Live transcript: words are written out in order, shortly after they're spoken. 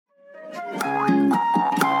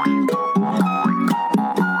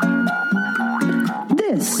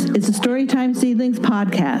Seedlings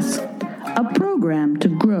Podcast, a program to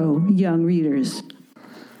grow young readers.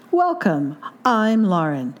 Welcome, I'm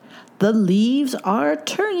Lauren. The leaves are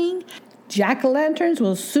turning, jack-o'-lanterns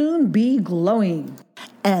will soon be glowing,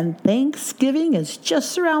 and Thanksgiving is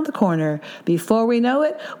just around the corner. Before we know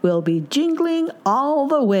it, we'll be jingling all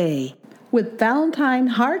the way, with Valentine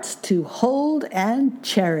hearts to hold and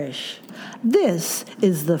cherish. This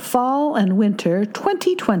is the Fall and Winter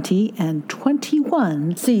 2020 and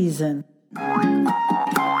 21 season.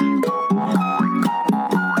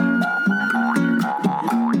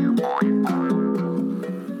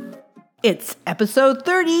 It's episode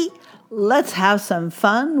 30. Let's have some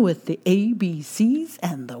fun with the ABCs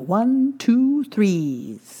and the 1, 2,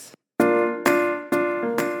 3s.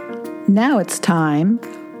 Now it's time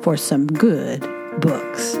for some good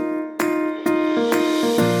books.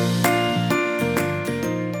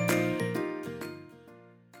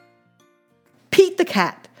 Pete the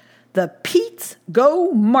Cat, The Petes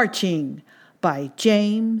Go Marching by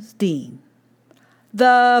James Dean.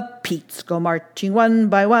 The Petes go marching one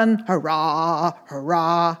by one, hurrah,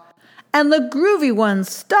 hurrah, and the groovy one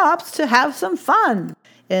stops to have some fun.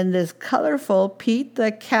 In this colorful Pete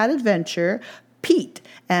the Cat adventure, Pete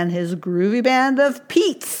and his groovy band of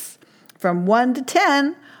Petes, from 1 to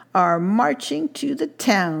 10, are marching to the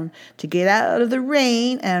town to get out of the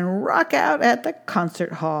rain and rock out at the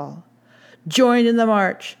concert hall. Join in the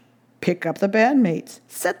march, pick up the bandmates,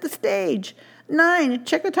 set the stage. 9,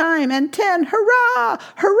 check the time, and 10, hurrah,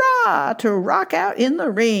 hurrah, to rock out in the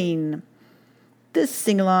rain. This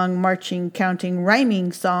sing-along, marching, counting,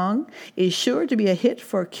 rhyming song is sure to be a hit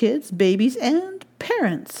for kids, babies, and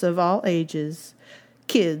parents of all ages.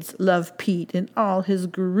 Kids love Pete in all his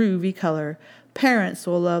groovy color. Parents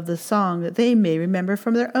will love the song that they may remember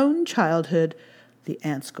from their own childhood, The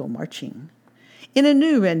Ants Go Marching, in a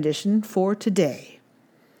new rendition for today.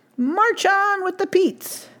 March on with the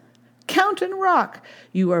Petes. Count and rock.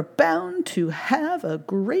 You are bound to have a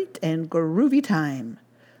great and groovy time.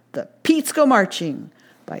 The Petes Go Marching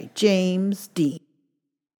by James Dean.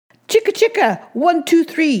 Chicka Chicka 1, 2,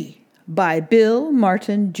 3 by Bill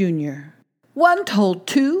Martin Jr. 1 told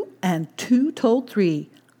 2 and 2 told 3.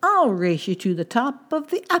 I'll race you to the top of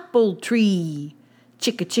the apple tree.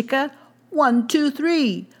 Chicka Chicka 1, 2,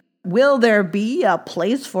 3. Will there be a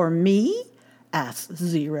place for me? Asked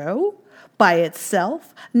 0. By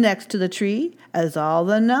itself, next to the tree, as all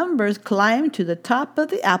the numbers climbed to the top of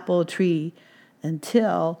the apple tree,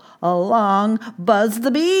 until along buzzed the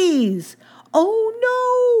bees.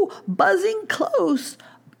 Oh no, buzzing close,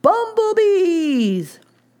 bumblebees.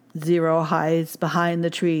 0 hides behind the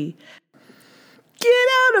tree. Get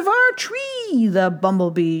out of our tree, the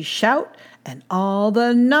bumblebees shout, and all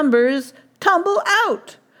the numbers tumble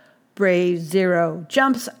out. Brave 0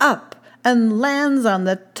 jumps up and lands on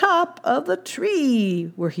the top of the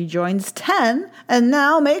tree, where he joins 10 and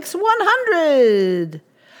now makes 100.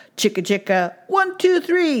 Chicka Chicka 1, 2,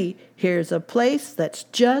 3. Here's a place that's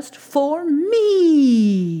just for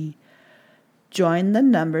me. Join the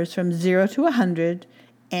numbers from 0 to 100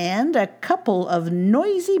 and a couple of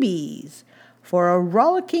noisy bees for a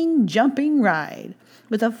rollicking jumping ride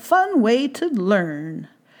with a fun way to learn.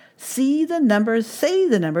 See the numbers, say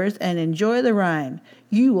the numbers, and enjoy the rhyme.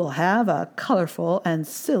 You will have a colorful and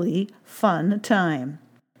silly fun time.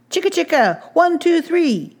 Chicka Chicka 1, 2,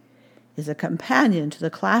 3 is a companion to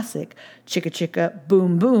the classic Chicka Chicka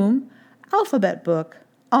Boom Boom alphabet book,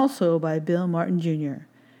 also by Bill Martin Jr.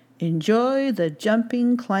 Enjoy the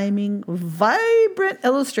jumping, climbing, vibrant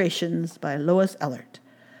illustrations by Lois Ehlert.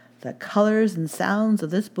 The colors and sounds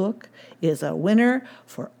of this book is a winner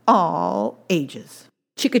for all ages.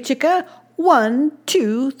 Chicka Chicka 1,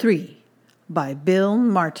 2, 3 by Bill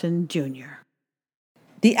Martin Jr.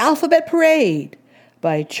 The Alphabet Parade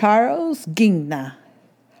by Charles Gingna.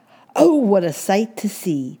 Oh, what a sight to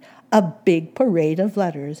see! A big parade of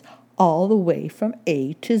letters all the way from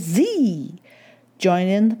A to Z. Join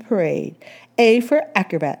in the parade. A for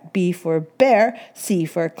acrobat, B for bear, C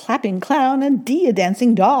for clapping clown, and D a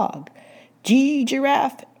dancing dog. G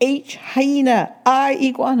giraffe, H hyena, I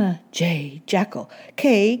iguana, J jackal,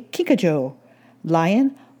 K kinkajou,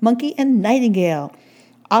 lion, monkey, and nightingale,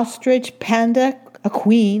 ostrich, panda, a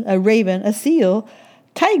queen, a raven, a seal,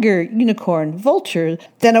 tiger, unicorn, vulture,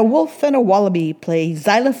 then a wolf and a wallaby play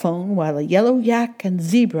xylophone while a yellow yak and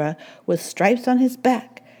zebra with stripes on his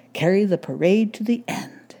back carry the parade to the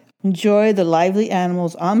end. Enjoy the lively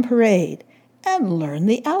animals on parade and learn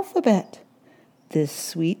the alphabet. This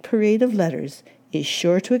sweet parade of letters is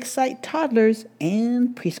sure to excite toddlers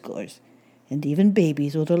and preschoolers, and even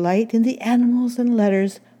babies will delight in the animals and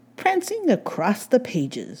letters prancing across the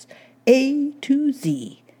pages, A to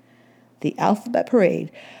Z. The Alphabet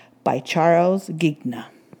Parade by Charles Gigna.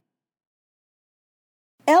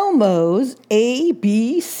 Elmo's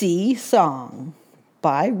ABC Song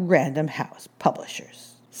by Random House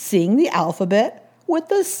Publishers. Sing the alphabet with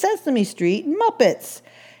the Sesame Street Muppets.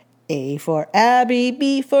 A for Abby,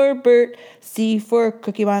 B for Bert, C for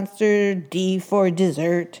Cookie Monster, D for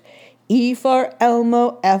dessert, E for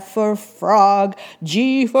Elmo, F for frog,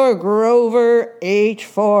 G for Grover, H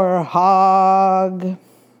for hog.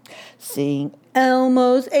 Sing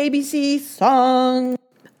Elmo's ABC song,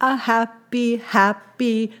 a happy,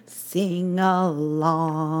 happy sing-along.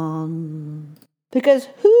 Because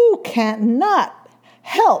who cannot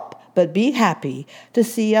help but be happy to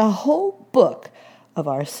see a whole book of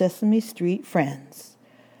our Sesame Street friends?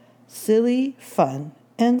 Silly, fun,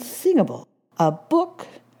 and singable. A book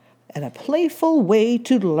and a playful way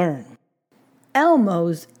to learn.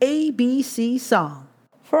 Elmo's ABC Song.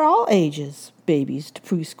 For all ages, babies to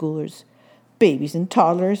preschoolers. Babies and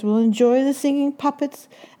toddlers will enjoy the singing puppets,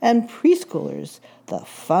 and preschoolers the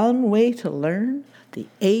fun way to learn the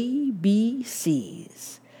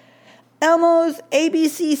ABCs. Elmo's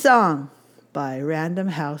ABC Song by Random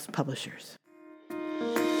House Publishers.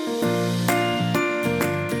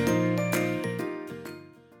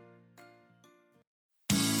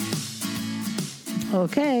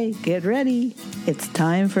 Okay, get ready. It's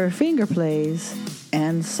time for finger plays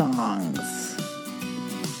and songs.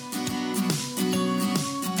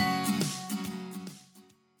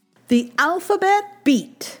 The Alphabet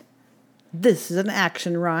Beat. This is an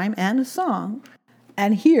action rhyme and a song.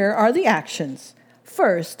 And here are the actions.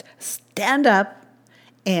 First, stand up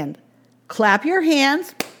and clap your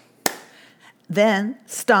hands. Then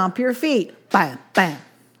stomp your feet. Bam, bam.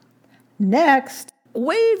 Next,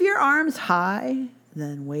 wave your arms high.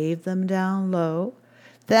 Then wave them down low.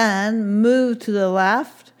 Then move to the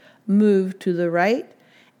left, move to the right,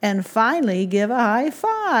 and finally give a high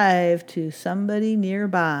five to somebody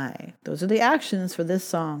nearby. Those are the actions for this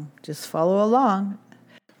song. Just follow along.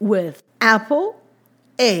 With apple,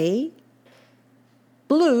 A,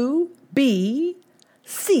 blue, B,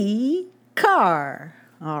 C, car.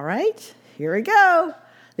 All right, here we go.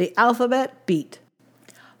 The alphabet beat.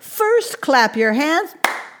 First, clap your hands,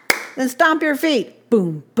 then stomp your feet.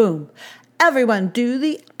 Boom, boom. Everyone do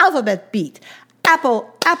the alphabet beat.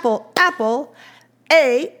 Apple, apple, apple.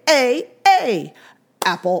 A, A, A.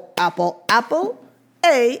 Apple, apple, apple.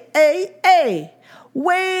 A, A, A.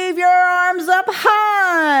 Wave your arms up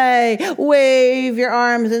high. Wave your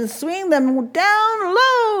arms and swing them down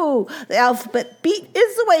low. The alphabet beat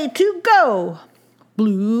is the way to go.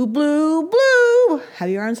 Blue, blue, blue. Have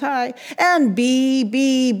your arms high. And B,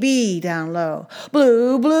 B, B down low.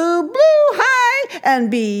 Blue, blue, blue high. And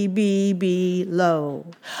B, B, B low.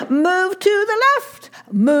 Move to the left.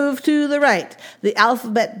 Move to the right. The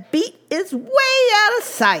alphabet beat is way out of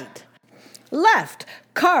sight. Left.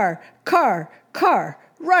 Car, car, car.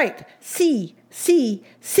 Right. C, C,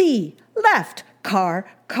 C. Left. Car,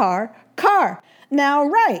 car, car. Now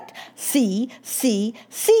right. C, C,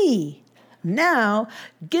 C. Now,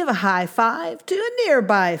 give a high five to a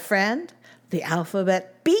nearby friend. The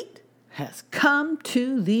alphabet beat has come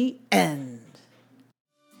to the end.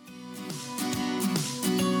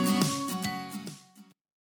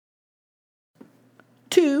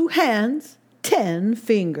 Two hands, 10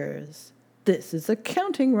 fingers. This is a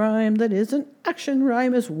counting rhyme that is an action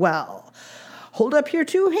rhyme as well. Hold up your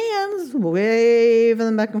two hands, wave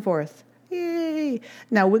them back and forth. Yay!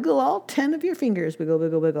 Now wiggle all 10 of your fingers. Wiggle,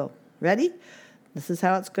 wiggle, wiggle. Ready? This is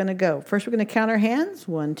how it's going to go. First, we're going to count our hands.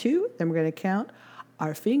 1, 2. Then we're going to count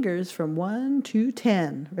our fingers from 1 to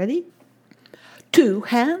 10. Ready? 2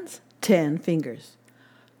 hands, 10 fingers.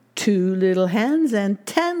 2 little hands and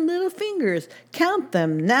 10 little fingers. Count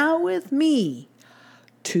them now with me.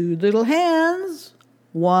 2 little hands.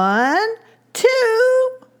 1,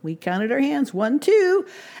 2. We counted our hands. 1, 2.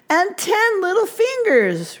 And 10 little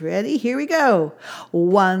fingers. Ready? Here we go.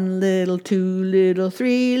 1 little, 2 little,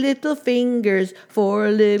 3 little fingers. 4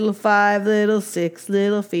 little, 5 little, 6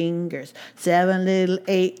 little fingers. 7 little,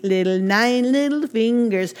 8 little, 9 little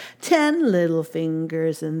fingers. 10 little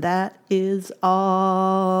fingers. And that is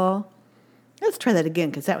all. Let's try that again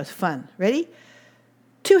because that was fun. Ready?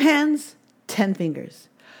 2 hands, 10 fingers.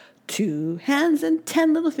 2 hands and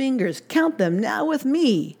 10 little fingers. Count them now with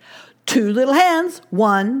me. 2 little hands,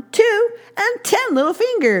 1, 2, and 10 little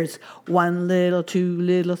fingers. 1 little, 2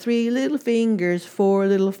 little, 3 little fingers. 4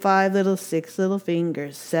 little, 5 little, 6 little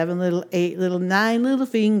fingers. 7 little, 8 little, 9 little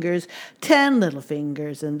fingers. 10 little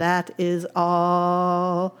fingers, and that is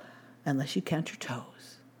all. Unless you count your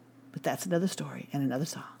toes. But that's another story and another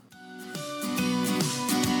song.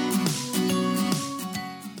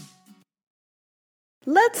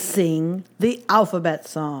 Let's sing the alphabet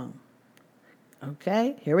song.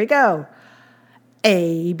 Okay, here we go.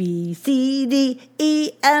 A, B, C, D, E,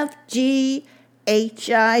 F, G, H,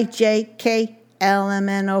 I, J, K, L, M,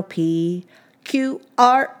 N, O, P, Q,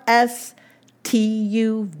 R, S, T,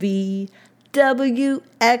 U, V, W,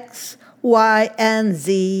 X, Y, and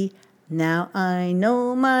Z. Now I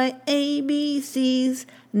know my ABCs.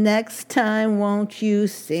 Next time, won't you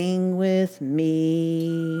sing with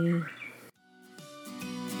me?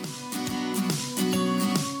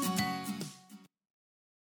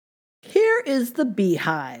 Here is the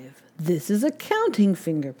beehive. This is a counting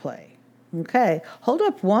finger play. Okay, hold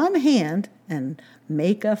up one hand and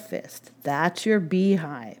make a fist. That's your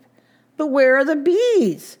beehive. But where are the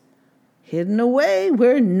bees? Hidden away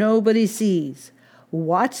where nobody sees.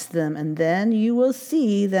 Watch them and then you will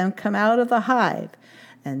see them come out of the hive.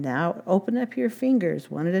 And now open up your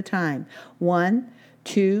fingers one at a time. 1,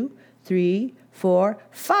 2, 3, 4,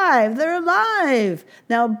 5. They're alive.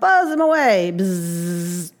 Now buzz them away.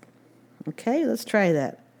 Bzzz. Okay, let's try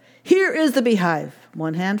that. Here is the beehive.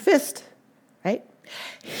 One hand fist, right?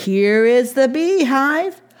 Here is the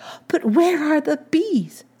beehive. But where are the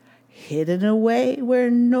bees? Hidden away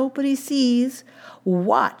where nobody sees.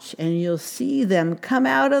 Watch and you'll see them come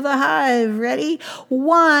out of the hive. Ready?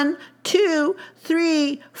 1, 2,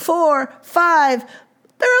 3, 4, 5.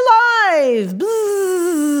 They're alive.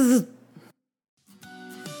 Bzzz.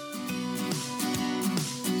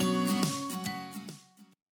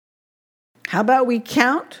 How about we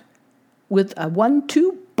count with a 1,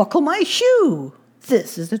 2, buckle my shoe.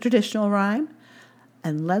 This is the traditional rhyme.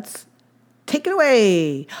 And let's take it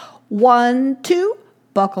away. 1, 2,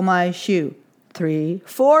 buckle my shoe. 3,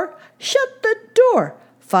 4, shut the door.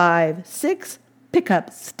 5, 6, pick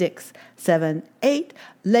up sticks. 7, 8,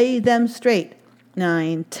 lay them straight.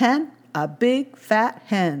 9, 10, a big fat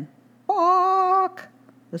hen. Walk.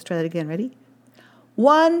 Let's try that again. Ready?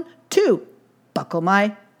 1, 2, buckle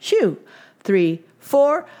my shoe. 3,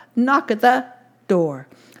 4, knock at the door.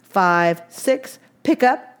 5, 6, pick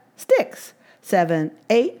up sticks. 7,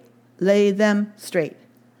 8, lay them straight.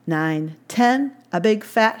 9, 10, a big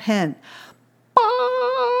fat hen.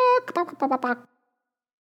 Bark, bark, bark, bark, bark.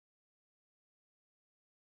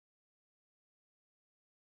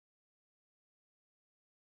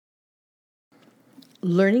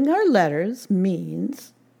 Learning our letters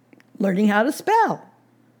means learning how to spell.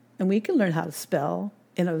 And we can learn how to spell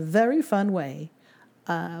in a very fun way.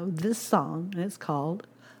 This song, and it's called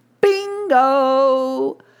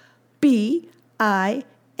Bingo. B-I-N-G-O.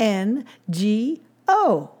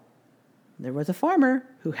 There was a farmer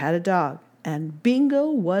who had a dog, and Bingo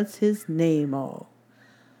was his name-o.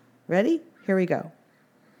 Ready? Here we go.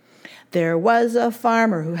 There was a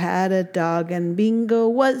farmer who had a dog, and Bingo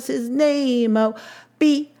was his name-o.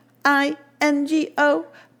 B-I-N-G-O.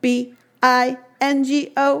 B-I-N-G-O.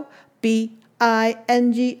 B-I-N-G-O.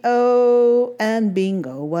 And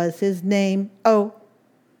Bingo was his name. Oh.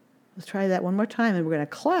 Let's try that one more time, and we're going to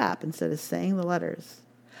clap instead of saying the letters.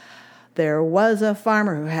 There was a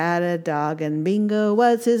farmer who had a dog, and Bingo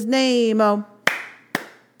was his name. Oh.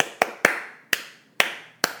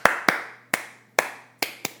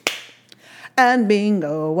 And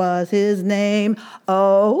Bingo was his name.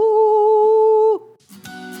 Oh.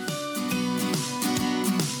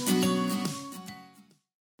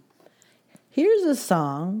 Here's a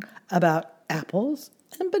song about apples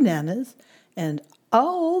and bananas and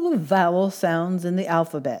all the vowel sounds in the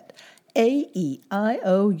alphabet.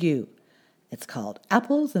 A-E-I-O-U. It's called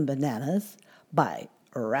Apples and Bananas by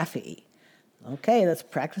Raffi. Okay, let's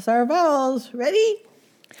practice our vowels. Ready?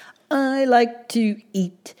 I like to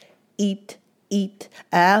eat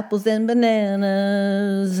apples and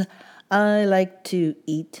bananas. I like to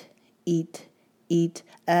eat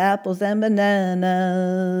apples and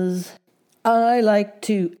bananas. I like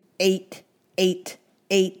to eat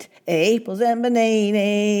apples and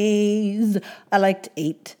bananas. I like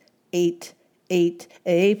to eat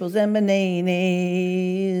apples and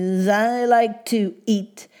bananas. I like to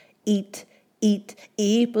eat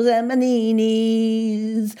apples and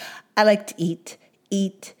bananas. I like to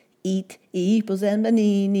eat apples and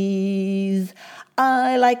bananas.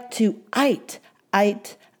 I like to eat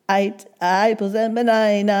apples and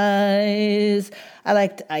bananas. I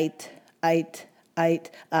like to eat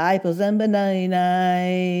apples and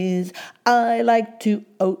bananas. I like to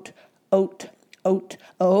oat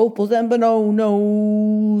apples and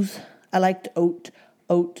bananas. I like to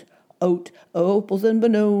oat apples and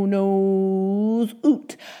bananas.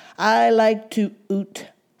 Oot. I like to oot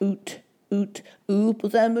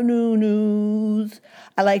apples and bananas.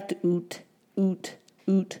 I like to oot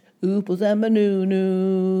apples and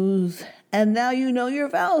bananas. And now you know your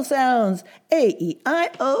vowel sounds. A-E-I-O-U.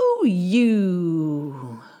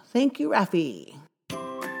 Thank you, Rafi.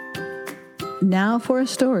 Now for a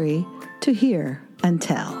story to hear and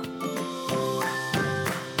tell.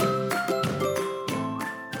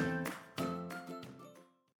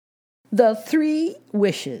 The Three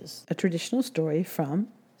Wishes, a traditional story from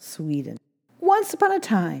Sweden. Once upon a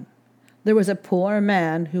time, there was a poor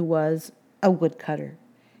man who was a woodcutter.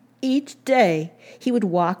 Each day, he would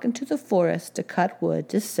walk into the forest to cut wood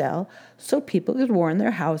to sell so people could warm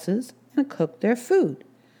their houses and cook their food.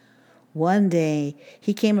 One day,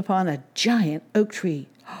 he came upon a giant oak tree.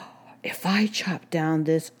 If I chop down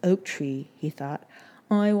this oak tree, he thought,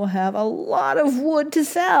 I will have a lot of wood to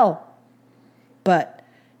sell. But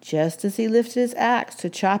just as he lifted his axe to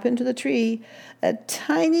chop into the tree, a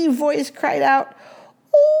tiny voice cried out,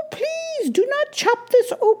 Oh, please do not chop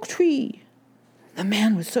this oak tree. The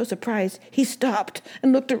man was so surprised, he stopped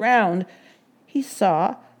and looked around. He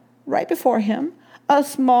saw, right before him, a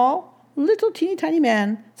small, little teeny tiny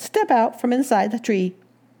man step out from inside the tree.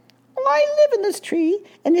 I live in this tree,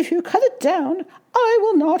 and if you cut it down, I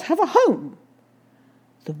will not have a home.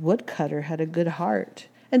 The woodcutter had a good heart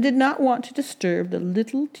and did not want to disturb the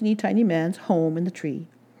little teeny tiny man's home in the tree.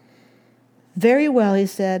 Very well, he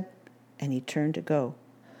said, and he turned to go.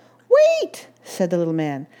 Wait, said the little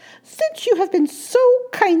man. Since you have been so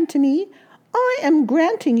kind to me, I am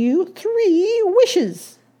granting you 3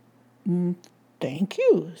 wishes. Thank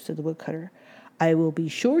you, said the woodcutter. I will be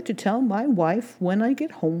sure to tell my wife when I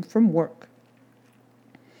get home from work.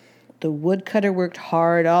 The woodcutter worked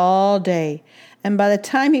hard all day, and by the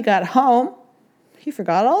time he got home, he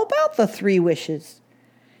forgot all about the 3 wishes.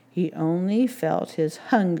 He only felt his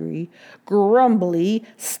hungry, grumbly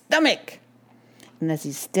stomach. And as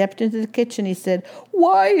he stepped into the kitchen, he said,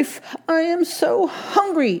 Wife, I am so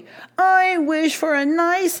hungry. I wish for a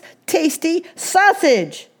nice, tasty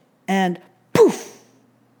sausage. And poof!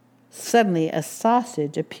 Suddenly a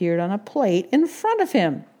sausage appeared on a plate in front of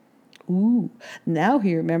him. Now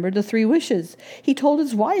he remembered the 3 wishes. He told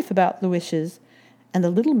his wife about the wishes and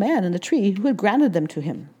the little man in the tree who had granted them to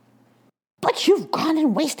him. But you've gone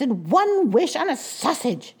and wasted 1 wish on a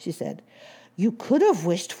sausage, she said. You could have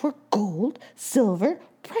wished for gold, silver,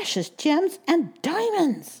 precious gems, and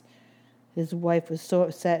diamonds. His wife was so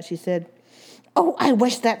upset, she said, Oh, I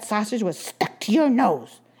wish that sausage was stuck to your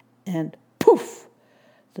nose. And poof!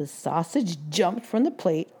 The sausage jumped from the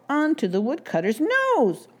plate onto the woodcutter's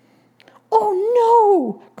nose.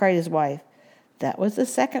 Oh, no! Cried his wife. That was the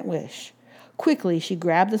 2nd wish. Quickly, she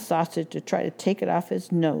grabbed the sausage to try to take it off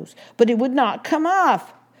his nose, but it would not come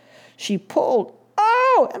off. She pulled,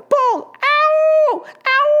 and pulled. Ow!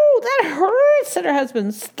 Ow! That hurts, said her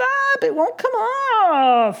husband. Stop! It won't come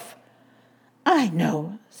off. I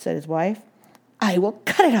know, said his wife. I will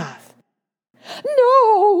cut it off.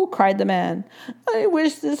 No, cried the man. I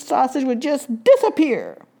wish this sausage would just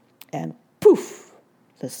disappear. And poof,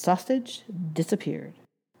 the sausage disappeared.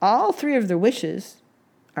 All 3 of their wishes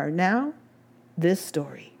are now this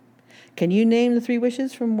story. Can you name the 3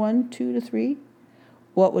 wishes from 1, 2 to 3?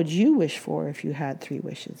 What would you wish for if you had 3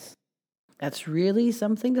 wishes? That's really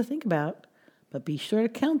something to think about, but be sure to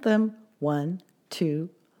count them. 1, 2,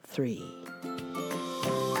 3.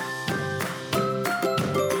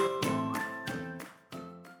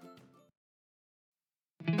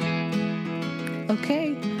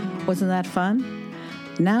 Okay, wasn't that fun?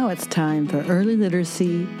 Now it's time for early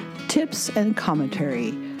literacy tips and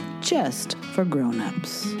commentary, just for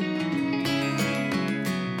grown-ups.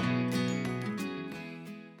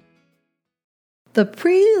 The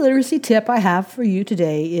pre-literacy tip I have for you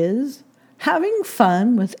today is having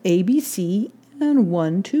fun with ABC and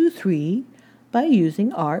 1, 2, 3 by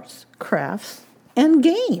using arts, crafts, and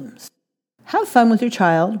games. Have fun with your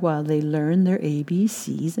child while they learn their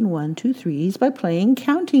ABCs and 1, 2, 3s by playing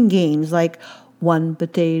counting games like 1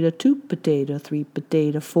 potato, 2 potato, 3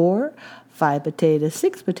 potato, 4, 5 potato,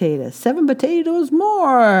 6 potato, 7 potatoes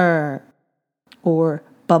more. Or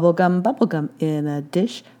bubblegum in a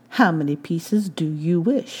dish. How many pieces do you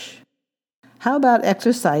wish? How about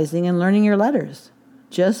exercising and learning your letters?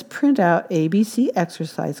 Just print out ABC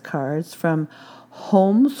exercise cards from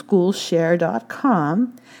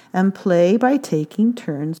homeschoolshare.com and play by taking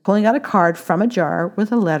turns pulling out a card from a jar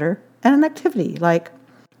with a letter and an activity like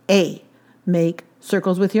A, make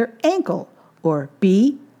circles with your ankle, or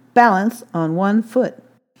B, balance on 1 foot.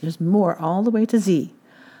 There's more all the way to Z.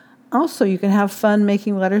 Also, you can have fun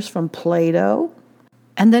making letters from Play-Doh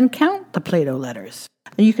and then count the Play-Doh letters.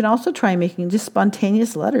 And you can also try making just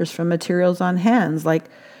spontaneous letters from materials on hands like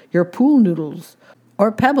your pool noodles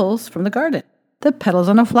or pebbles from the garden, the petals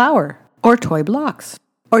on a flower, or toy blocks.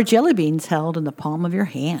 or jelly beans held in the palm of your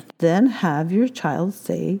hand. Then have your child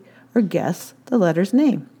say or guess the letter's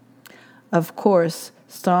name. Of course,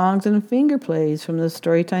 songs and finger plays from the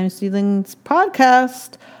Storytime Seedlings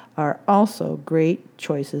podcast are also great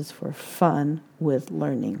choices for fun with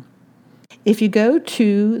learning. If you go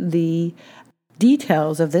to the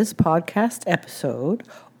details of this podcast episode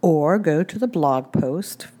or go to the blog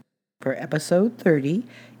post for episode 30,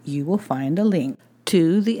 you will find a link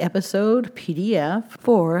to the episode PDF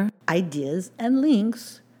for ideas and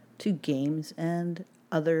links to games and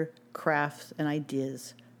other crafts and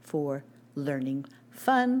ideas for learning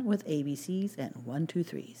fun with ABCs and 1, 2,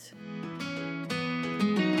 3s.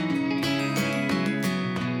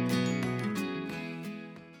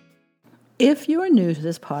 If you are new to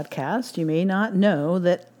this podcast, you may not know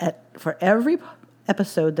that for every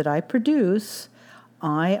episode that I produce,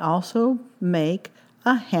 I also make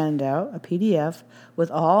a handout, a PDF, with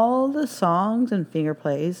all the songs and finger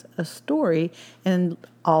plays, a story, and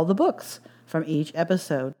all the books from each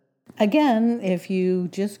episode. Again, if you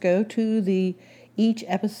just go to each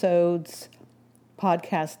episode's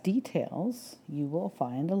podcast details, you will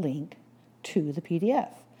find a link to the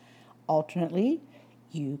PDF. Alternately,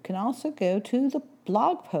 you can also go to the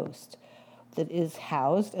blog post that is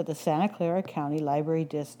housed at the Santa Clara County Library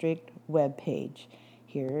District webpage.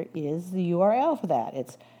 Here is the URL for that.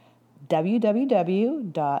 It's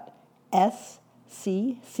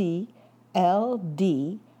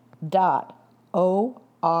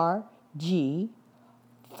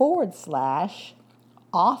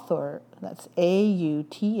that's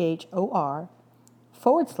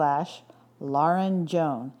AUTHOR/Lauren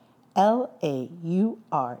Joan,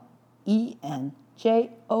 LAURENJOAN.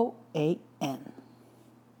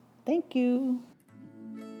 Thank you.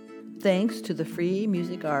 Thanks to the Free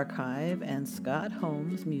Music Archive and Scott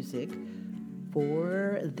Holmes Music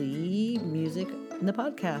for the music in the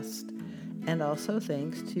podcast. And also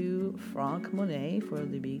thanks to Franck Monet for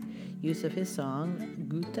the use of his song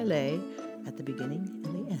Goutelet at the beginning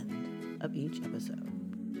and the end of each episode.